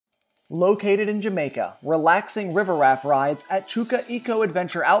Located in Jamaica, relaxing river raft rides at Chukka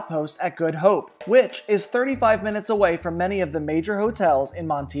Eco-Adventure Outpost at Good Hope, which is 35 minutes away from many of the major hotels in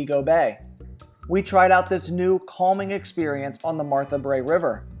Montego Bay. We tried out this new, calming experience on the Martha Brae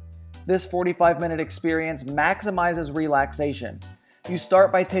River. This 45-minute experience maximizes relaxation. You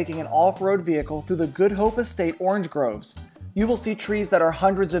start by taking an off-road vehicle through the Good Hope Estate orange groves. You will see trees that are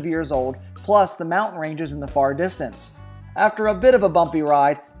hundreds of years old, plus the mountain ranges in the far distance. After a bit of a bumpy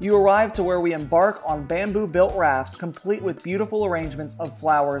ride, you arrive to where we embark on bamboo-built rafts complete with beautiful arrangements of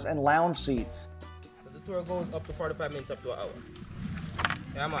flowers and lounge seats. So the tour goes up to 45 minutes, up to an hour.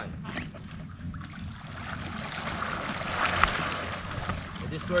 Yeah, man. So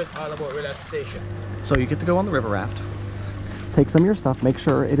this tour is all about relaxation. So you get to go on the river raft, take some of your stuff, make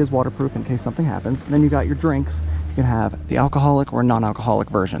sure it is waterproof in case something happens, and then you got your drinks. You can have the alcoholic or non-alcoholic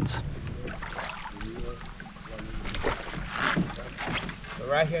versions.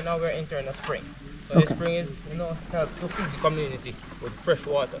 Right here now we're entering a spring. So this spring is, help to feed the community with fresh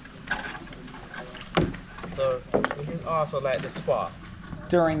water. So this is also like the spa.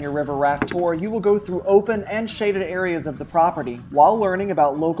 During your river raft tour, you will go through open and shaded areas of the property while learning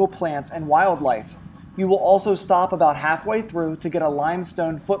about local plants and wildlife. You will also stop about halfway through to get a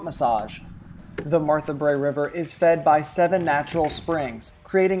limestone foot massage. The Martha Brae River is fed by 7 natural springs,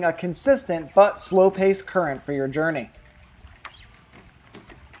 creating a consistent but slow-paced current for your journey.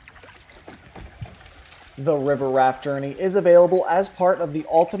 The river raft journey is available as part of the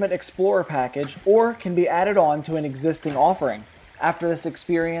Ultimate Explorer package or can be added on to an existing offering. After this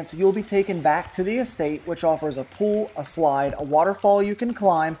experience, you'll be taken back to the estate, which offers a pool, a slide, a waterfall you can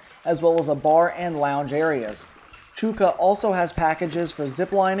climb, as well as a bar and lounge areas. Chukka also has packages for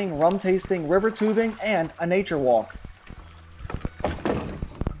ziplining, rum tasting, river tubing, and a nature walk.